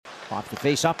Off the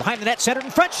face-off, behind the net, centered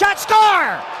in front, shot,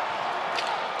 score!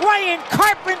 Ryan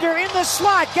Carpenter in the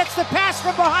slot, gets the pass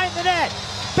from behind the net.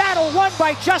 Battle won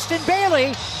by Justin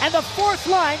Bailey, and the fourth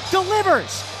line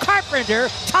delivers. Carpenter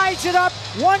ties it up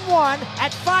 1-1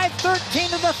 at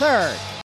 5:13 of the third.